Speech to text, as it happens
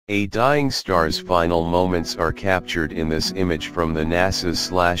A dying star's final moments are captured in this image from the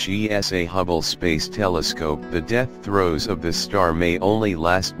NASA's/ESA Hubble Space Telescope. The death throes of this star may only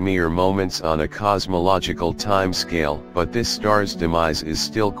last mere moments on a cosmological timescale, but this star's demise is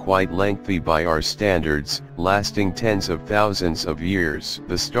still quite lengthy by our standards, lasting tens of thousands of years.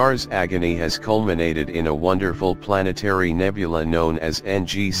 The star's agony has culminated in a wonderful planetary nebula known as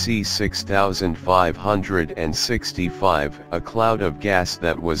NGC 6565, a cloud of gas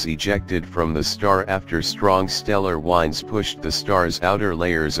that was ejected from the star after strong stellar winds pushed the star's outer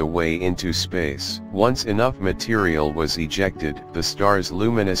layers away into space. Once enough material was ejected, the star's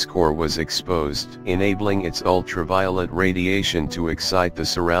luminous core was exposed, enabling its ultraviolet radiation to excite the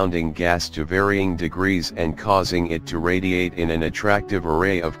surrounding gas to varying degrees and causing it to radiate in an attractive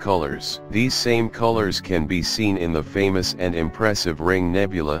array of colors. These same colors can be seen in the famous and impressive Ring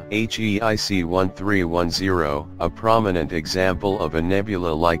Nebula HEIC 1310, a prominent example of a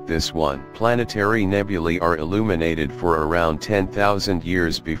nebula like this one. Planetary nebulae are illuminated for around 10,000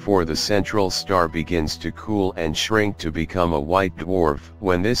 years before the central star begins to cool and shrink to become a white dwarf.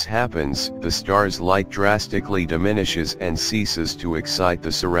 When this happens, the star's light drastically diminishes and ceases to excite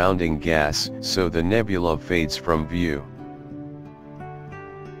the surrounding gas, so the nebula fades from view.